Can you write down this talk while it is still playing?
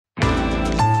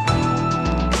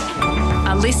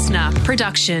listener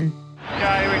production.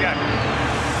 Okay, here we go.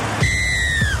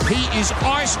 He is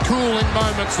ice cool in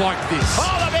moments like this.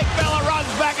 Oh, the big fella runs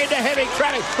back into heavy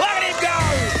traffic. Look at him go!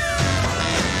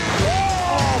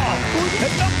 Oh, my goodness.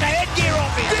 It knocked the headgear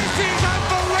off him. This is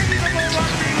unbelievable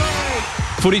rugby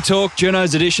league. Footy Talk,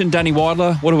 Journo's edition. Danny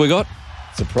Weidler, what have we got?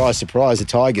 Surprise, surprise, the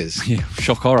Tigers. Yeah,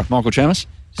 shock horror. Michael Chamis.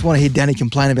 Just want to hear Danny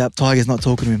complain about Tigers not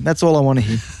talking to him. That's all I want to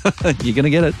hear. You're going to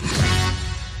get it.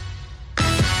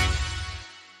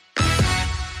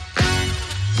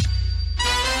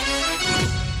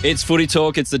 It's Footy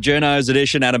Talk. It's the Journo's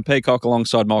edition. Adam Peacock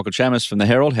alongside Michael Chamis from the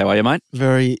Herald. How are you, mate?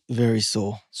 Very, very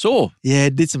sore. Sore? Yeah,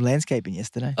 did some landscaping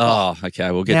yesterday. Oh,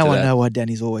 okay. We'll get now to that. I know why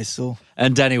Danny's always sore.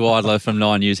 And Danny Weidler from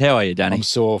 9 News. How are you, Danny? I'm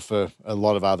sore for a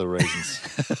lot of other reasons,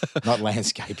 not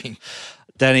landscaping.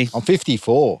 Danny? I'm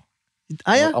 54.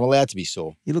 Are you? I'm allowed to be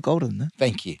sore. You look older than that.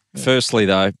 Thank you. Firstly,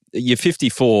 though, you're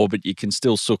 54, but you can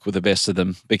still sook with the best of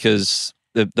them because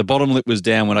the bottom lip was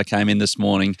down when I came in this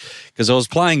morning because I was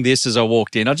playing this as I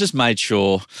walked in. I just made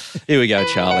sure. Here we go,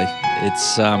 Charlie.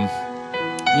 It's,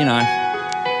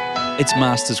 it's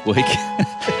Masters Week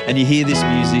and you hear this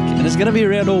music and it's going to be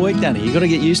around all week, Danny. You've got to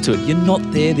get used to it. You're not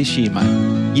there this year,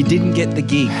 mate. You didn't get the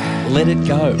gig. Let it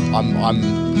go.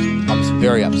 I'm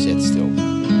very upset still.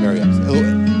 Very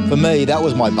upset. For me, that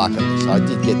was my bucket list. I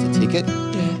did get the ticket.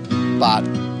 Yeah. But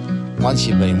once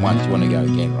you've been once, you want to go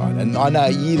again, right? And I know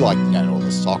you like going to all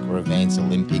the soccer events,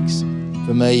 Olympics.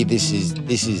 For me, this is it.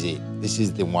 This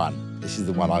is the one. This is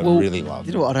the one I really love.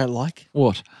 You know what I don't like?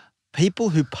 What? People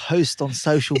who post on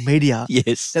social media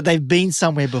Yes. that they've been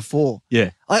somewhere before. Yeah.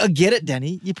 I get it,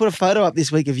 Danny. You put a photo up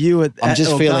this week of you at I'm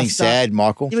just feeling Augusta. sad,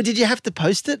 Michael. Yeah, but did you have to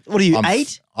post it? What are you,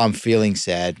 8? I'm feeling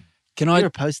sad. You're a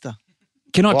poster.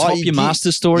 Can I Well, top you your did-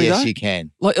 Masters story, Yes, though? you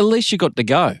can. Like, at least you got to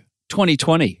go.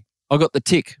 2020. I got the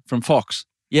tick from Fox.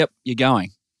 Yep, you're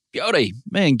going. Beauty.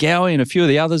 Me and Gowie and a few of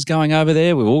the others going over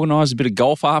there. We organised a bit of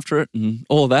golf after it and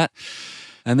all of that.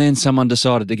 And then someone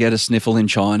decided to get a sniffle in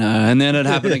China. And then it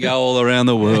happened to go all around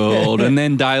the world. And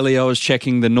then daily I was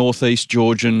checking the northeast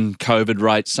Georgian COVID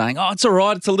rate saying, oh, it's all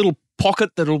right. It's a little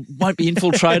pocket that won't be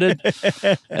infiltrated.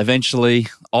 Eventually,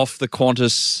 off the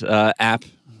Qantas app,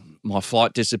 my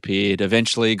flight disappeared.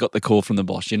 Eventually, got the call from the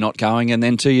boss. You're not going. And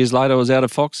then 2 years later, I was out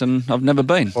of Fox and I've never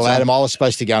been. Well, Adam, I was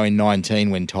supposed to go in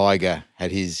 19 when Tiger had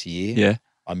his year. Yeah.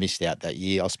 I missed out that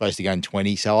year. I was supposed to go in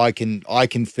 20. So I can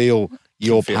feel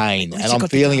your pain. And you I'm got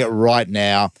to feeling it right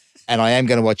now. And I am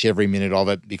going to watch every minute of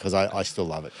it because I still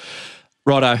love it.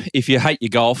 Righto, if you hate your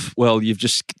golf, well, you've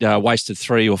just wasted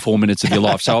 3 or 4 minutes of your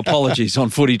life. So apologies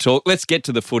on Footy Talk. Let's get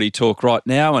to the Footy Talk right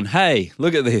now. And hey,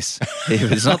 look at this.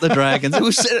 If it's not the Dragons,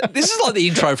 this is like the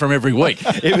intro from every week.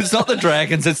 If it's not the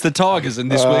Dragons, it's the Tigers.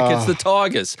 And this week, it's the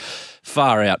Tigers.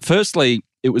 Far out. Firstly,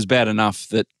 it was bad enough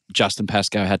that Justin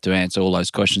Pascoe had to answer all those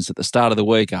questions at the start of the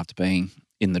week after being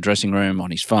in the dressing room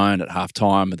on his phone at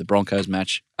halftime of the Broncos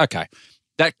match. Okay,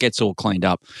 that gets all cleaned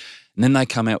up. And then they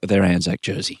come out with their Anzac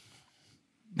jersey.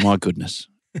 My goodness.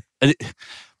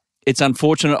 It's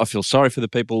unfortunate. I feel sorry for the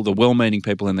people, the well-meaning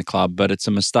people in the club, but it's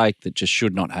a mistake that just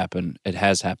should not happen. It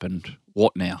has happened.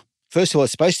 What now? First of all,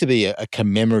 it's supposed to be a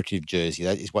commemorative jersey.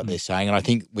 That is what they're saying. And I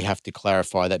think we have to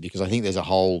clarify that because I think there's a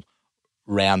whole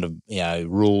round of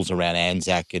rules around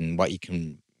Anzac and what you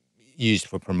can use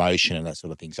for promotion and that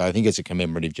sort of thing. So I think it's a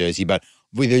commemorative jersey. But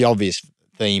the obvious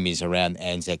theme is around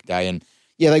Anzac Day. And,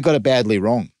 yeah, they got it badly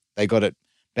wrong. They got it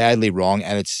badly wrong.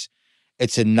 And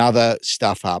it's another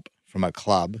stuff up from a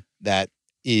club that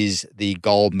is the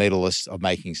gold medalist of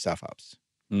making stuff ups.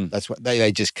 That's what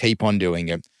they just keep on doing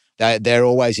it. They're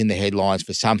always in the headlines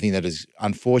for something that has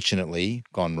unfortunately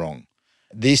gone wrong.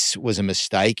 This was a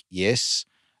mistake, yes,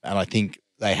 and I think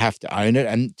they have to own it.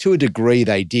 And to a degree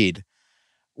they did.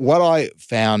 What I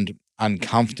found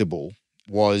uncomfortable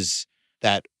was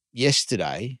that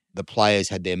yesterday the players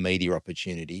had their media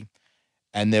opportunity.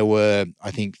 And there were,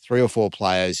 I think, 3 or 4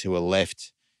 players who were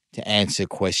left to answer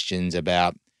questions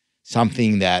about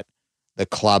something that the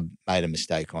club made a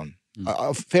mistake on.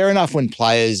 Fair enough when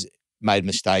players made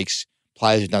mistakes,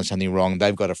 players have done something wrong,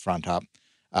 they've got to front up.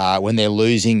 When they're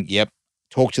losing,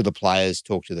 talk to the players,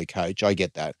 talk to the coach. I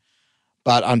get that.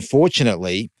 But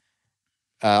unfortunately,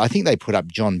 I think they put up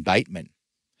John Bateman,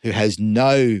 who has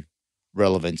no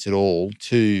relevance at all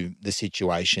to the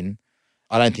situation.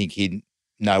 I don't think he'd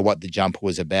know what the jumper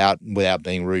was about without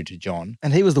being rude to John.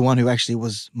 And he was the one who actually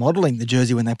was modelling the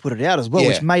jersey when they put it out as well,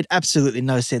 which made absolutely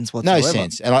no sense whatsoever. No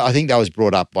sense. And I think that was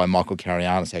brought up by Michael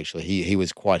Carianis, actually. He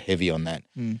was quite heavy on that.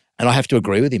 And I have to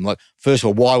agree with him. Like, first of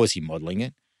all, why was he modelling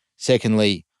it?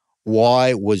 Secondly,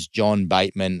 why was John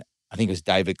Bateman, I think it was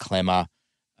David Clemmer,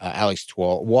 Alex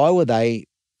Twal, why were they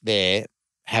there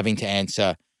having to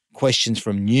answer questions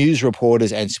from news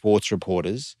reporters and sports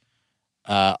reporters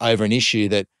over an issue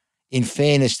that, in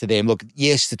fairness to them, look,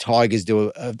 yes, the Tigers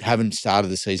haven't started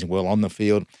the season well on the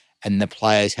field, and the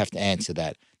players have to answer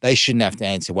that. They shouldn't have to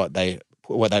answer what they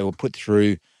were put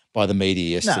through by the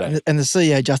media yesterday. No, and the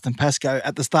CEO, Justin Pascoe,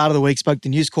 at the start of the week spoke to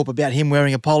News Corp about him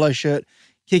wearing a polo shirt,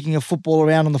 kicking a football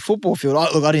around on the football field.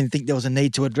 I didn't think there was a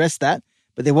need to address that,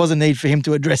 but there was a need for him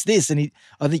to address this, and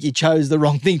I think he chose the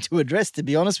wrong thing to address, to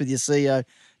be honest with you, CEO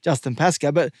Justin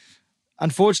Pascoe. But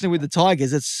unfortunately with the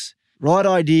Tigers, it's right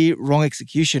idea, wrong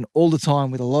execution all the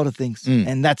time with a lot of things.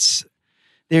 And that's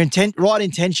their right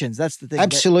intentions. That's the thing.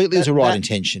 Absolutely, it's a right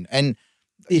intention. And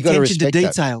the you've got to attention to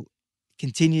respect detail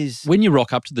continues. When you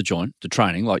rock up to the joint, to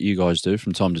training, like you guys do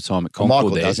from time to time at Concord,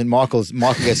 Michael doesn't. Michael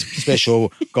gets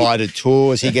special guided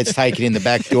tours. He gets taken in the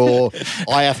back door.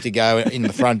 I have to go in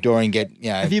the front door and get,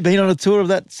 Have you been on a tour of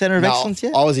that Centre of Excellence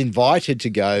yet? I was invited to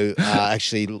go.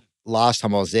 Actually, last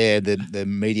time I was there, the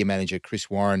media manager, Chris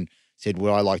Warren, said,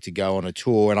 would I like to go on a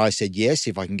tour? And I said, yes,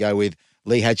 if I can go with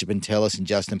Lee Hatchepin-Tellis and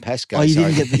Justin Pascoe. Oh, you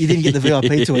didn't get the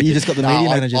VIP tour. You just got the media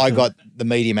manager. I got the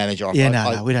media manager. Yeah,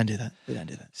 no, we don't do that. We don't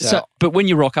do that. So, but when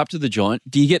you rock up to the joint,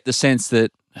 do you get the sense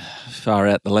that far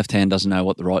out the left hand doesn't know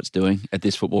what the right's doing at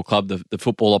this football club? The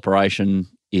football operation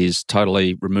is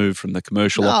totally removed from the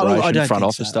commercial operation, front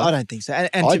office stuff. I don't think so.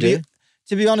 And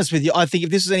to be honest with you, I think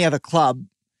if this was any other club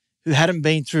who hadn't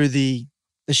been through the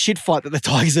shit fight that the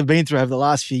Tigers have been through over the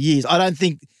last few years, I don't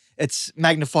think it's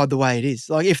magnified the way it is.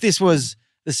 Like if this was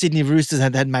the Sydney Roosters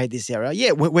had made this error,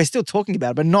 we're still talking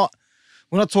about it, but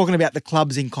we're not talking about the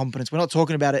club's incompetence. We're not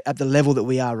talking about it at the level that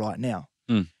we are right now.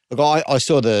 Look, I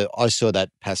saw that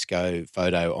Pascoe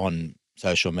photo on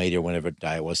social media whenever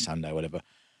day it was, Sunday, whatever.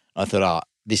 I thought,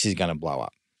 this is going to blow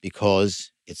up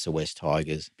because it's the West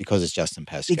Tigers, because it's Justin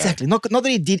Pascoe. Exactly. Not that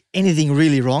he did anything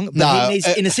really wrong, but he needs,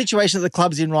 in a situation that the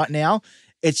club's in right now,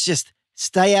 it's just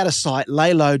stay out of sight,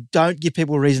 lay low, don't give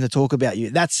people a reason to talk about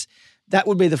you. That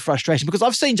would be the frustration, because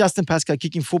I've seen Justin Pascoe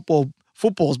kicking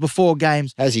footballs before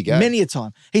games. How's he go? Many a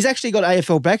time. He's actually got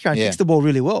AFL background, kicks the ball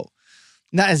really well.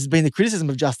 And that has been the criticism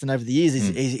of Justin over the years.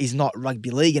 He's not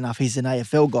rugby league enough. He's an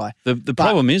AFL guy. The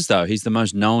problem is, though, he's the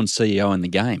most known CEO in the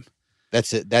game.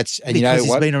 That's it. And you know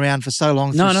what? He's been around for so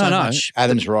long. No. Much.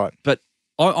 Adam's right. But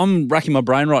I'm racking my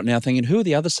brain right now thinking, who are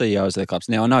the other CEOs of their clubs?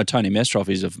 Now, I know Tony Mestroff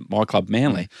is of my club,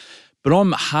 Manly, but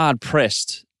I'm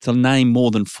hard-pressed to name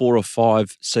more than 4 or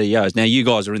 5 CEOs. Now, you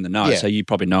guys are in the know, so you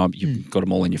probably know them. You've got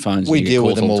them all in your phones. We deal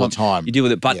with them all the time. You deal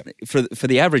with it. But for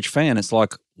the average fan, it's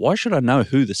like, why should I know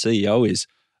who the CEO is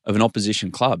of an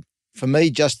opposition club? For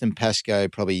me, Justin Pascoe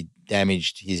probably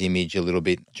damaged his image a little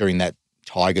bit during that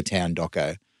Tiger Town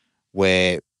doco,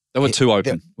 where they were too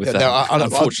open with that,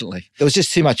 unfortunately. There was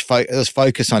just too much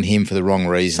focus on him for the wrong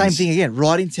reasons. Same thing again,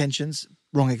 right intentions,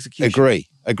 wrong execution.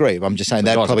 Agree. I'm just saying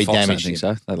that probably damaged him.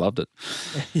 So they loved it.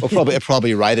 Well, it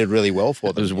probably rated really well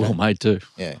for them. It was well made too.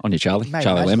 Yeah. On you, Charlie.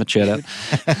 Charlie Lemmett, shout out.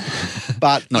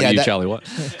 But not you, Charlie White.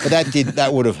 But that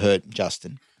would have hurt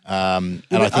Justin. And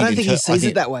I don't think he sees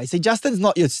it that way. See, Justin's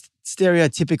not your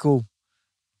stereotypical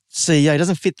CEO. He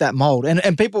doesn't fit that mold.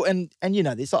 And people, and you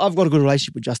know this, I've got a good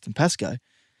relationship with Justin Pascoe,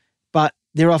 but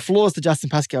there are flaws to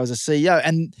Justin Pascoe as a CEO.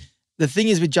 And the thing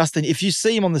is with Justin, if you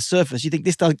see him on the surface, you think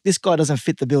this guy doesn't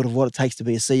fit the bill of what it takes to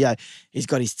be a CEO. He's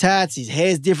got his tats, his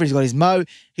hair's different, he's got his mo.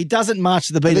 He doesn't march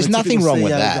to the beat. But there's nothing wrong CEO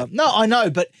with that. No, I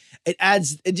know, but you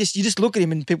just look at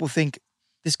him and people think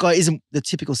this guy isn't the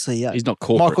typical CEO. He's not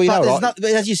corporate. Michael, but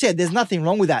as you said, there's nothing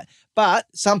wrong with that. But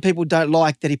some people don't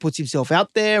like that he puts himself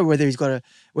out there, whether he's got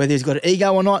an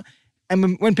ego or not.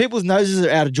 And when people's noses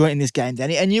are out of joint in this game,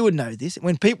 Danny, and you would know this,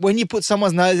 when you put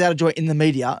someone's nose out of joint in the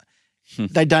media,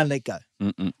 they don't let go.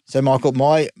 So, Michael,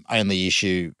 my only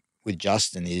issue with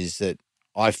Justin is that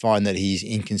I find that he's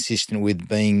inconsistent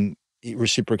with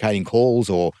reciprocating calls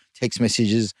or text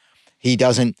messages. He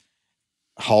doesn't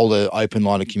hold an open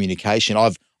line of communication.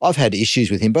 I've had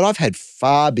issues with him, but I've had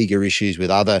far bigger issues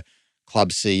with other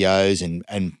club CEOs and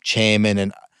chairmen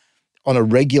and on a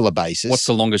regular basis. What's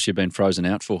the longest you've been frozen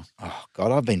out for? Oh,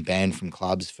 God, I've been banned from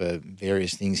clubs for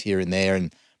various things here and there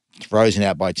and frozen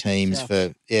out by teams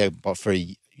for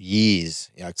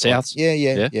years. You know, Souths?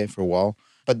 Yeah, for a while.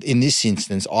 But in this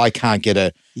instance, I can't get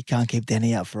a... You can't keep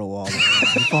Danny out for a while.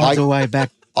 He finds a way back.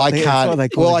 I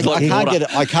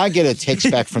can't get a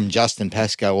text back from Justin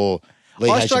Pascoe or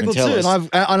Lee I struggle too, and I've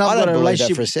I got don't a believe relationship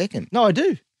that for a second. No, I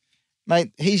do.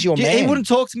 Mate, he's your man. He wouldn't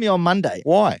talk to me on Monday.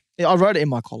 Why? I wrote it in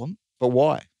my column. But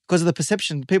why? Because of the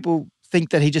perception. People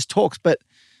think that he just talks, but...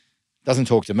 Doesn't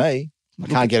talk to me. I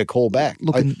can't get a call back.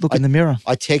 Look in the mirror.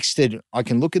 I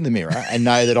can look in the mirror and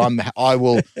know that I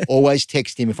will always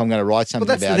text him if I'm going to write something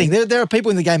about it. That's the thing. There are people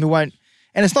in the game who won't,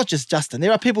 And it's not just Justin.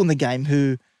 There are people in the game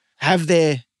who have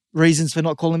their reasons for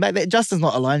not calling back. Justin's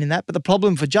not alone in that. But the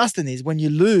problem for Justin is when you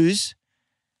lose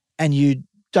and you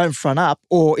don't front up,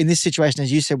 or in this situation,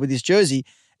 as you said, with this jersey,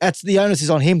 the onus is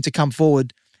on him to come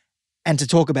forward and to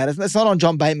talk about it. It's not on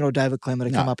John Bateman or David Clemmer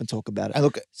to come up and talk about it. And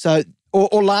look,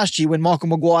 or last year when Michael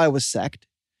Maguire was sacked,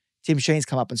 Tim Sheen's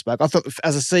come up and spoke. I thought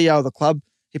as a CEO of the club,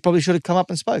 he probably should have come up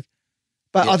and spoke.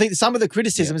 But I think some of the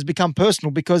criticism has become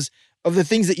personal because of the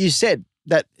things that you said,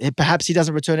 that perhaps he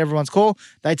doesn't return everyone's call.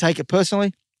 They take it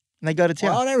personally and they go to town.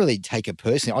 Well, I don't really take it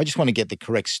personally. I just want to get the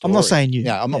correct story. I'm not saying you.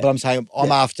 No, but I'm saying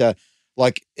I'm after,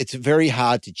 like, it's very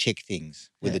hard to check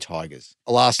things with the Tigers.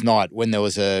 Last night when there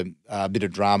was a bit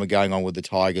of drama going on with the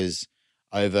Tigers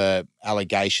over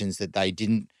allegations that they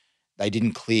didn't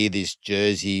clear this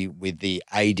jersey with the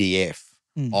ADF.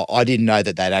 I didn't know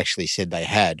that they'd actually said they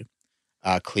had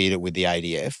cleared it with the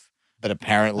ADF, but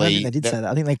apparently I don't think they did say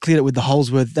that. I think they cleared it with the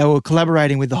Holsworth. They were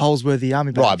collaborating with the Holsworthy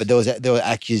Army Barracks. Right, but there were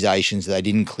accusations that they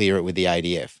didn't clear it with the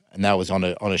ADF, and that was on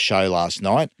a show last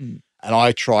night. And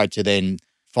I tried to then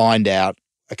find out,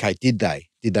 okay, did they?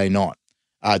 Did they not?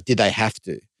 Did they have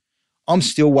to? I'm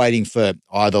still waiting for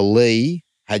either Lee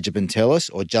Hadjipantelis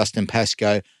or Justin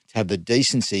Pascoe to have the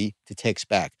decency to text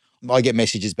back. I get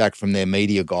messages back from their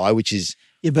media guy, which is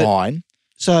fine.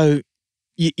 So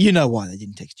you know why they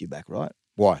didn't text you back, right?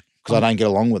 Why? Because I don't get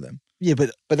along with them. Yeah,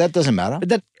 but that doesn't matter.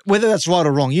 But whether that's right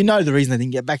or wrong, you know the reason they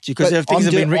didn't get back to you because things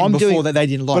have been written before that they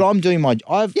didn't like. But I'm doing my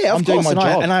I'm doing my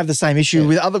job, and I have the same issue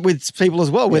with people as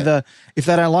well. Whether if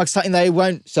they don't like something, they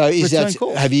won't. So return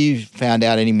calls. Have you found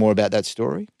out any more about that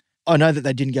story? I know that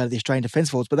they didn't go to the Australian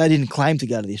Defence Force, but they didn't claim to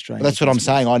go to the Australian. That's what I'm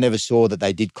saying. I never saw that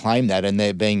they did claim that, and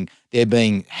they're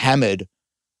being hammered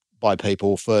by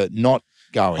people for not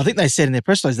going. I think they said in their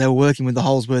press release they were working with the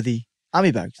Holsworthy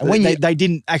Army Barracks. They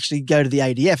didn't actually go to the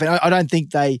ADF, and I don't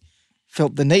think they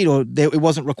felt the need or it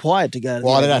wasn't required to go to the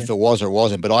ADF. I don't know if it was or it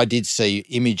wasn't, but I did see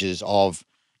images of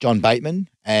John Bateman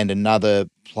and another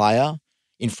player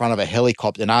in front of a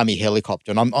helicopter, an army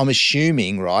helicopter, and I'm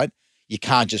assuming, right, you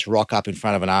can't just rock up in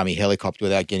front of an army helicopter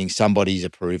without getting somebody's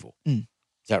approval. Is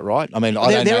that right? I mean,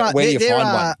 I don't know. Where do you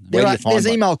find one? There's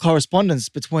email correspondence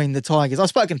between the Tigers. I've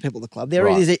spoken to people at the club. There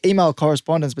is email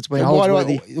correspondence between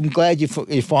Holsworthy. I'm glad you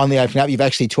finally opened up. You've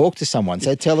actually talked to someone.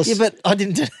 So tell us. Yeah, but I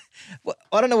didn't.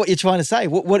 I don't know what you're trying to say.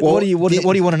 What do you want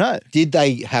to know? Did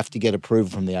they have to get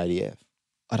approval from the ADF?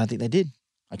 I don't think they did.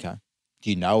 Okay. Do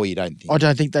you know or you don't think? I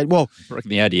don't think they. Well, I reckon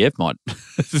the ADF might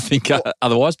think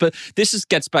otherwise. But this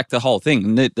gets back to the whole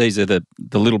thing. These are the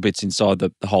little bits inside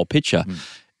the whole picture.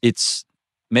 It's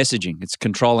messaging. It's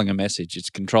controlling a message. It's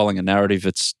controlling a narrative.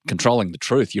 It's controlling the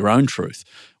truth, your own truth,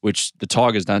 which the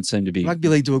Tigers don't seem to be. Rugby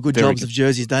League do a good job of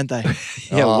jerseys, don't they?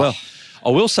 Yeah, well, I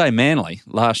will say Manly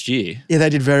last year. Yeah, they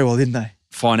did very well, didn't they?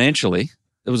 Financially,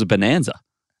 it was a bonanza.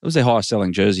 It was their highest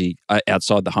selling jersey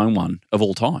outside the home one of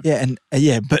all time. Yeah, and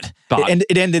but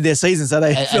it ended their season, so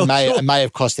they may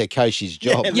have cost their coach his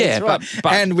job. Yeah, right.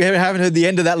 but and we haven't heard the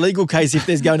end of that legal case if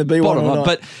there's going to be one or not.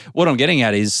 But what I'm getting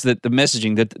at is that the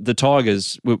messaging that the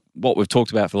Tigers, what we've talked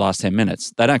about for the last 10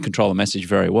 minutes, they don't control the message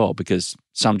very well because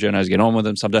some journos get on with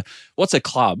them, some don't. What's a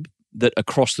club that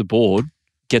across the board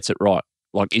gets it right?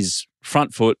 Like is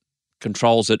front foot,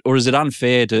 controls it, or is it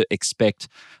unfair to expect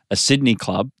a Sydney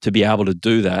club to be able to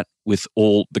do that with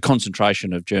all the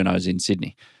concentration of journos in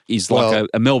Sydney? Is like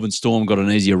a Melbourne Storm got an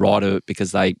easier ride of it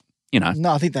because they,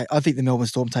 No, I think the Melbourne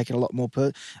Storm take it a lot more.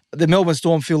 The Melbourne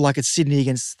Storm feel like it's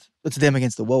them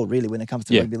against the world really when it comes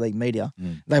to rugby league media.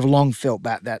 They've long felt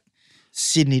that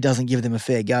Sydney doesn't give them a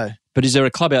fair go. But is there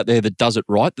a club out there that does it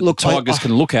right that the Tigers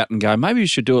can look at and go, maybe you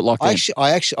should do it like that?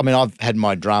 I've had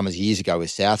my dramas years ago with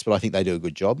Souths, but I think they do a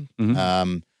good job.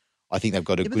 Mm-hmm. I think they've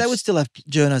got a good... But they would still have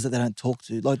journos that they don't talk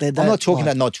to. Like I'm not talking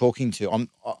about not talking to.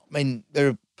 There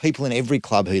are people in every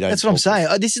club who don't. That's what I'm saying.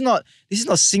 This is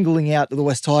not singling out the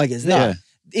West Tigers. No.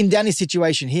 In Danny's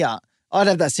situation here, I'd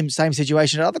have that same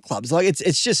situation at other clubs. Like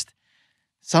it's just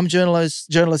some journalists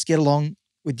get along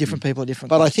with different people at different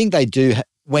clubs. But I think they do.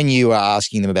 When you are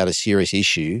asking them about a serious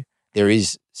issue, there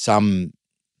is some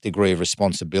degree of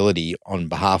responsibility on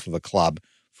behalf of a club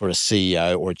for a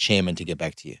CEO or a chairman to get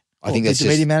back to you. I think that's did the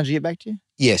media manager get back to you?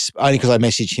 Yes, only because I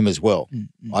messaged him as well.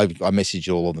 I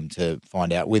messaged all of them to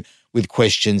find out with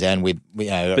questions and with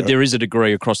But there is a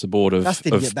degree across the board of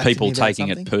people taking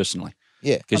it personally.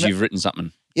 Yeah, because you've written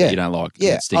something that you don't like.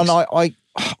 Yeah, and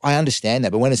I understand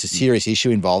that, but when it's a serious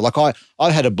issue involved, like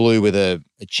I had a blue with a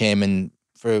chairman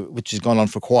which has gone on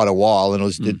for quite a while, and it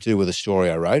was to do with a story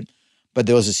I wrote. But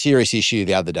there was a serious issue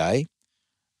the other day,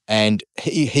 and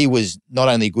he was not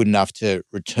only good enough to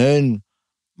return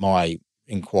my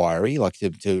inquiry, like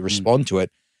to respond to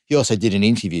it, he also did an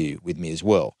interview with me as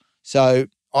well. So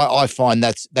I find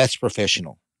that's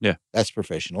professional. Yeah. That's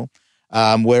professional.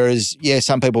 Whereas,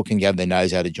 some people can have their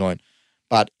nose out of joint.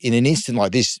 But in an instant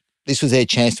like this was their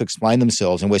chance to explain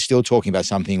themselves, and we're still talking about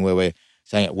something where we're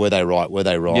saying, were they right, were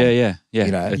they wrong? Yeah.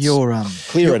 You know,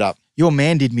 Clear it up. Your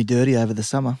man did me dirty over the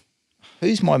summer.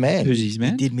 Who's my man? Who's his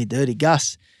man? He did me dirty,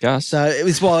 Gus. Gus. So it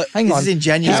was this is in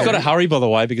January. He's got to hurry, by the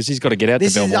way, because he's got to get out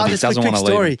to Belmont. He doesn't want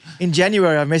to leave. In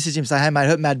January, I messaged him saying, hey, mate, I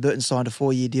heard Matt Burton signed a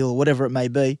 4-year deal or whatever it may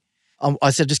be. I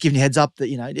said, just giving you a heads up that,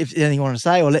 you know, if anything you want to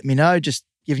say or let me know, just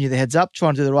giving you the heads up,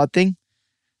 trying to do the right thing.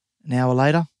 An hour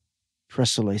later,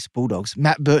 press release, Bulldogs.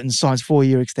 Matt Burton signs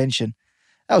 4-year extension.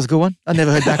 That was a good one. I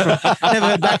never heard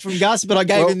back from Gus, but I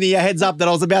gave him the heads up that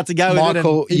I was about to go.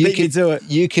 Michael, with it and he beat me to it.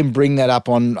 You can bring that up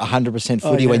on 100%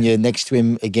 footy when you're next to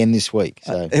him again this week.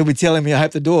 So he'll be telling me I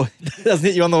hope the door doesn't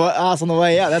hit you on the ass on the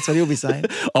way out. That's what he'll be saying.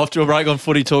 Off to a break on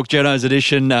Footy Talk, Geno's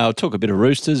edition. We'll talk a bit of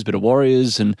Roosters, a bit of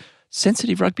Warriors and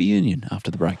sensitive rugby union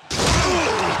after the break.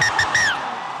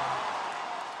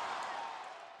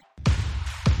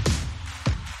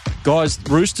 Guys,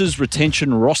 Roosters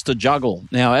retention roster juggle.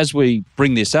 Now, as we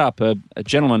bring this up, a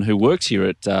gentleman who works here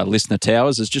at Listener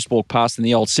Towers has just walked past in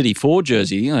the old City 4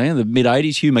 jersey, you know, the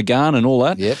mid-'80s, Hugh McGahn and all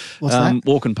that. Yep. What's that?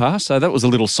 Walking past. So that was a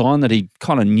little sign that he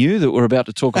kind of knew that we're about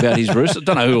to talk about his Roosters.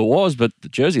 Don't know who it was, but the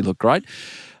jersey looked great.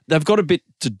 They've got a bit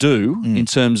to do in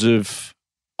terms of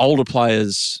older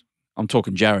players. I'm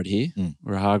talking Jared here,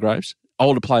 or Hargraves.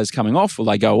 Older players coming off, will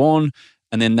they go on?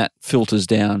 And then that filters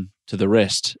down to the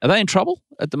rest. Are they in trouble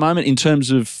at the moment in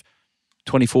terms of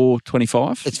 24,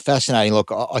 25? it's fascinating.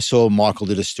 Look, I saw Michael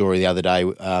did a story the other day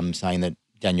saying that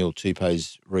Daniel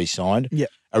Tupou's re-signed. Yeah.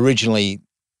 Originally,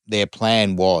 their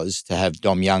plan was to have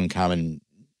Dom Young come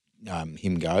and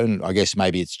him go. And I guess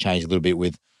maybe it's changed a little bit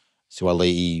with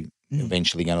Suaalii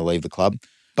eventually going to leave the club.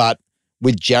 But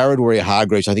with Jared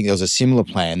Warrior-Hargreaves, I think there was a similar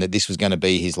plan that this was going to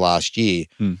be his last year.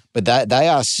 But they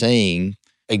are seeing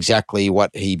exactly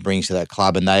what he brings to that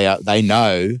club, and they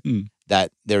know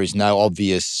that there is no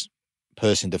obvious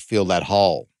person to fill that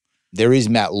hole. There is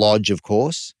Matt Lodge, of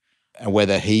course, and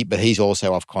but he's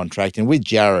also off contract. And with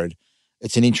Jared,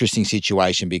 it's an interesting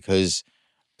situation because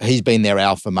he's been their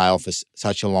alpha male for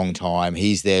such a long time.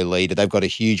 He's their leader. They've got a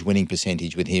huge winning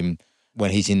percentage with him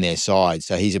when he's in their side.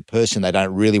 So he's a person they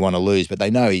don't really want to lose, but they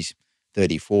know he's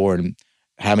 34 and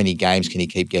how many games can he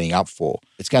keep getting up for?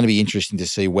 It's going to be interesting to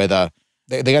see whether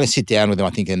they're going to sit down with him, I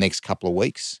think, in the next couple of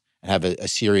weeks and have a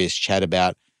serious chat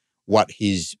about what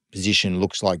his position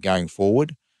looks like going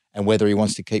forward and whether he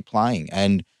wants to keep playing.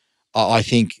 And I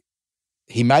think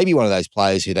he may be one of those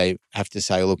players who they have to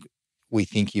say, look, we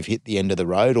think you've hit the end of the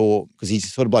road, or because he's the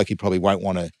sort of bloke who probably won't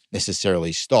want to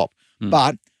necessarily stop.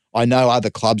 But I know other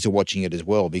clubs are watching it as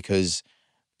well because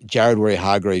Jared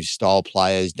Warrior-Hargreaves style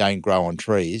players don't grow on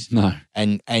trees. No.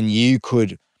 And you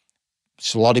could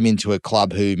slot him into a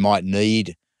club who might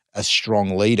need a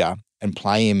strong leader and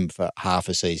play him for half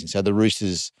a season. So the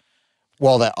Roosters,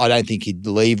 while I don't think he'd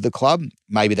leave the club,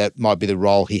 maybe that might be the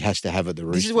role he has to have at the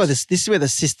Roosters. This is where the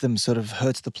system sort of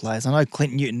hurts the players. I know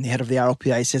Clint Newton, the head of the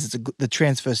RLPA, says the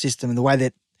transfer system and the way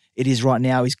that it is right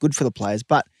now is good for the players.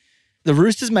 But the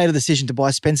Roosters made a decision to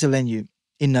buy Spencer Leniu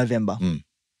in November,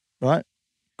 right?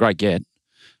 Great get,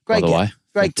 by the way.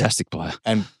 Fantastic player.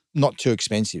 And not too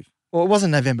expensive. Well, it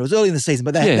wasn't November. It was early in the season,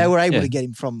 but they were able to get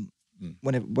him from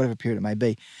whatever period it may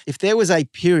be. If there was a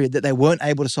period that they weren't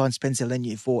able to sign Spencer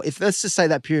Leniu for, if let's just say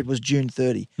that period was June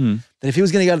 30, that if he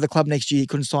was going to go to the club next year, he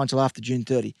couldn't sign until after June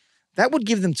 30. That would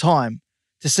give them time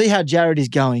to see how Jared is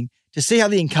going, to see how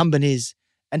the incumbent is,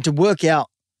 and to work out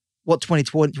what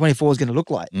 2024 is going to look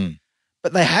like.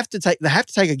 But they have to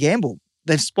take a gamble.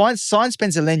 They've signed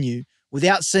Spencer Leniu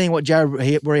without seeing what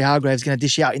Jared Warrior-Hargreaves is going to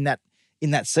dish out in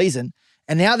that season.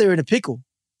 And now they're in a pickle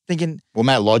thinking... Well,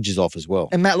 Matt Lodge is off as well.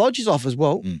 And Matt Lodge is off as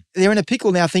well. They're in a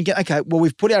pickle now thinking, okay, well,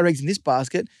 we've put our eggs in this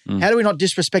basket. How do we not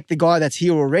disrespect the guy that's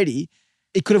here already?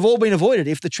 It could have all been avoided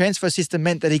if the transfer system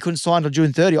meant that he couldn't sign until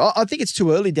June 30. I think it's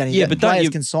too early, Danny, that players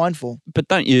can sign for. But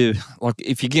don't you... Like,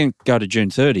 if you can go to June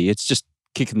 30, it's just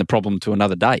kicking the problem to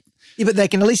another date. Yeah, but they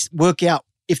can at least work out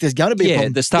if there's going to be a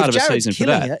problem. The start of a season for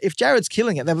that. If Jared's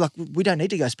killing it, they're like, we don't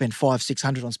need to go spend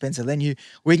 $500-600 on Spencer Leniu.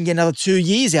 We can get another 2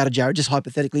 years out of Jared, just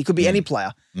hypothetically. It could be any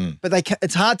player. But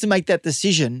it's hard to make that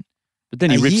decision. But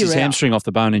then he rips his hamstring off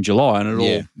the bone in July and it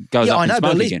all goes up in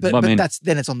smoke again. But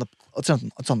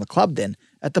it's on the club then.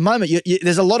 At the moment,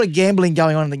 there's a lot of gambling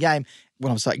going on in the game.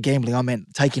 When I'm saying gambling, I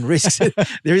meant taking risks.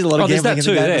 There is a lot of gambling in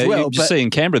the game as well. You're just seeing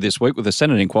Canberra this week with the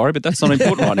Senate inquiry, but that's not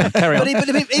important right now. Carry on.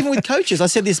 But even with coaches, I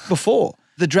said this before,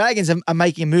 the Dragons are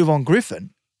making a move on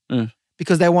Griffin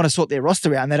because they want to sort their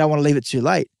roster out and they don't want to leave it too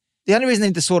late. The only reason they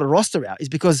need to sort a roster out is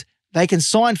because they can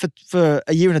sign for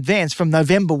a year in advance from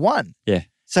November 1. Yeah.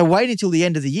 So waiting until the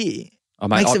end of the year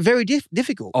makes it very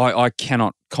difficult. I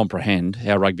cannot comprehend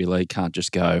how rugby league can't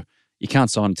just go, you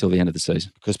can't sign until the end of the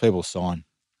season. Because people sign.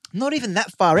 Not even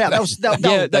that far out. They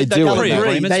do it. They agree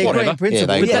in principle. Yeah,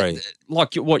 they agree.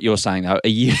 Like what you're saying, though, a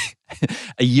year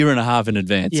and a half in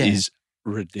advance is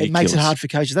ridiculous. It makes it hard for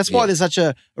coaches. That's why there's such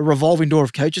a revolving door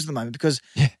of coaches at the moment, because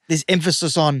there's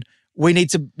emphasis on we need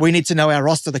to know our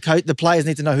roster. The players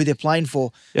need to know who they're playing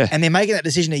for, and they're making that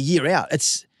decision a year out.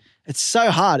 It's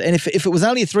so hard. And if it was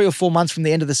only 3 or 4 months from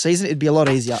the end of the season, it'd be a lot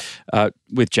easier.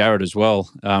 With Jared as well,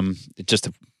 just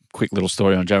a quick little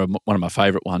story on Jared, one of my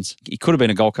favourite ones. He could have been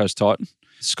a Gold Coast Titan.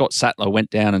 Scott Sattler went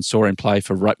down and saw him play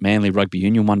for Manly Rugby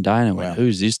Union one day, and I went,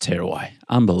 who's this tearaway?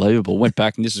 Unbelievable. Went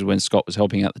back, and this is when Scott was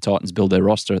helping out the Titans build their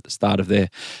roster at the start of their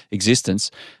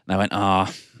existence. And they went,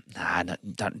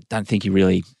 don't think he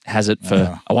really has it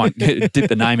for, I won't dip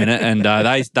the name in it, and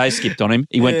they skipped on him.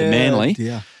 He went to Manly.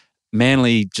 Dear.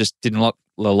 Manly just didn't like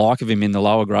the like of him in the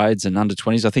lower grades and under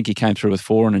 20s. I think he came through with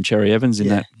Foran and Cherry Evans in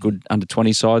that good under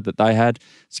 20 side that they had.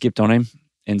 Skipped on him,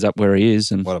 ends up where he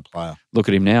is. And what a player. Look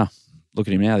at him now,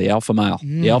 the alpha male,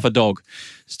 the alpha dog.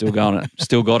 Still going it,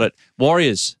 still got it.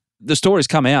 Warriors, the stories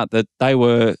come out that they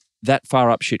were that far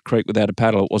up shit creek without a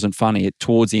paddle. It wasn't funny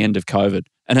towards the end of COVID.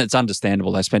 And it's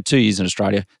understandable. They spent 2 years in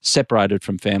Australia, separated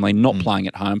from family, not playing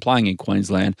at home, playing in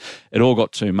Queensland. It all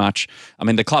got too much. I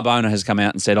mean, the club owner has come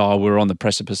out and said, we're on the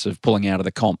precipice of pulling out of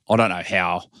the comp. I don't know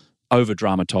how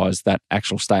over-dramatised that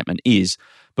actual statement is.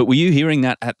 But were you hearing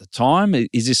that at the time?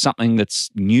 Is this something that's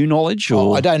new knowledge?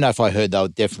 Or? I don't know if I heard they were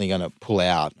definitely going to pull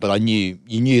out, but you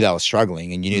knew they were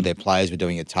struggling, and you knew their players were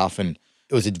doing it tough, and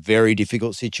it was a very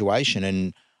difficult situation.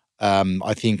 And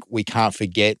I think we can't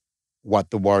forget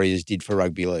what the Warriors did for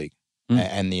rugby league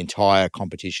and the entire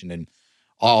competition. And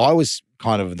I was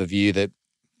kind of the view that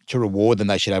to reward them,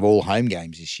 they should have all home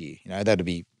games this year. That'd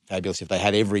be fabulous if they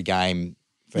had every game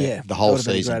for the whole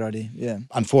season. That would be a great idea. Yeah.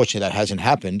 Unfortunately, that hasn't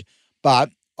happened, but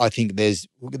I think there's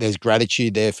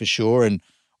gratitude there for sure. And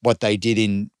what they did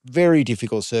in very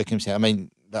difficult circumstances. I mean,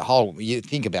 you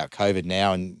think about COVID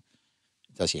now and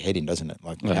it does your head in, doesn't it?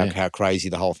 Like how crazy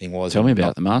the whole thing was. Tell me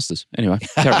about the Masters. Anyway,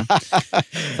 carry on.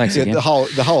 Thanks again. The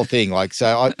whole thing. Like,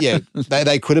 so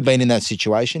they could have been in that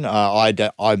situation.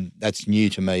 That's new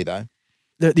to me though.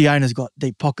 The owner's got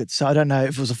deep pockets, so I don't know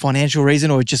if it was a financial reason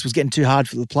or it just was getting too hard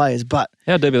for the players. But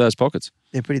how deep are those pockets?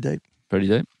 They're pretty deep. Pretty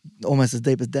deep. Almost as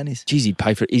deep as Danny's. Geez, he'd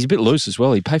pay for it. He's a bit loose as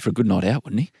well. He'd pay for a good night out,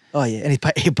 wouldn't he? Oh, yeah. And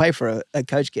he'd pay for a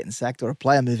coach getting sacked or a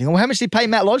player moving on. Well, how much did he pay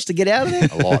Matt Lodge to get out of there?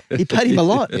 A lot. He paid him a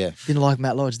lot. Yeah. Didn't like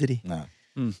Matt Lodge, did he? No.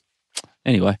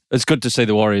 Anyway, it's good to see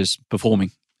the Warriors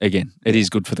performing again. It is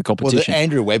good for the competition. Well,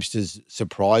 Andrew Webster's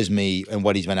surprised me and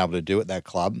what he's been able to do at that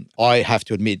club. I have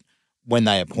to admit, when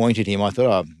they appointed him, I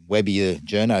thought, Webby, the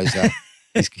journo's,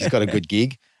 he's got a good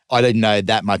gig. I didn't know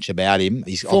that much about him.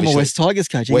 He's former West Tigers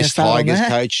coach. West Tigers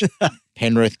coach,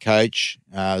 Penrith coach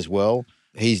as well.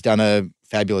 He's done a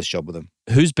fabulous job with them.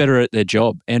 Who's better at their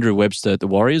job, Andrew Webster at the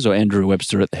Warriors or Andrew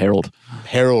Webster at the Herald?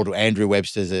 Herald, Andrew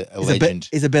Webster's a legend.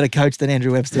 He's a better coach than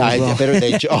Andrew Webster as well. He's better at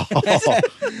their job.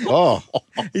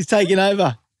 He's taking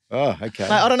over. Oh, okay.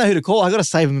 Mate, I don't know who to call. I got to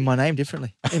save him in my name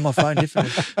differently, in my phone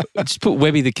differently. Just put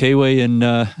Webby the Kiwi and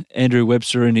Andrew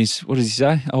Webster in his, what does he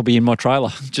say? I'll be in my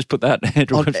trailer. Just put that,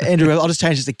 I'll just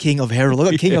change it to King of Herald.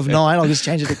 I've got King of 9. I'll just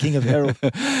change it to King of Herald.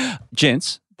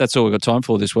 Gents, that's all we've got time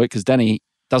for this week because Danny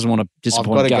doesn't want to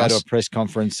disappoint I've got to Gus. go to a press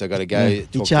conference. I've got to go.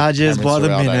 He charges by the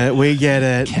minute. We get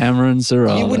it. Cameron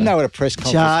Serraldo. You wouldn't know what a press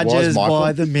conference charges was, Michael.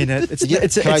 by the minute.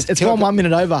 It's 1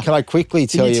 minute over. Can I quickly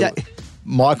tell you?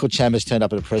 Michael Chambers turned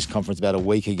up at a press conference about a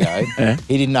week ago.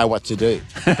 He didn't know what to do.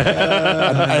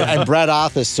 And Brad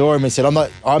Arthur saw him and said,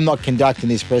 I'm not conducting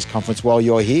this press conference while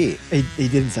you're here. He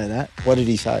didn't say that. What did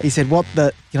he say? He said,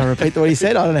 can I repeat what he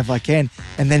said? I don't know if I can.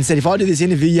 And then said, if I do this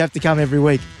interview, you have to come every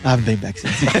week. I haven't been back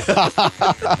since.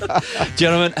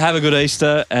 Gentlemen, have a good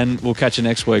Easter and we'll catch you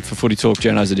next week for Footy Talk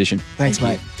Journos Edition. Thanks,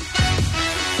 mate.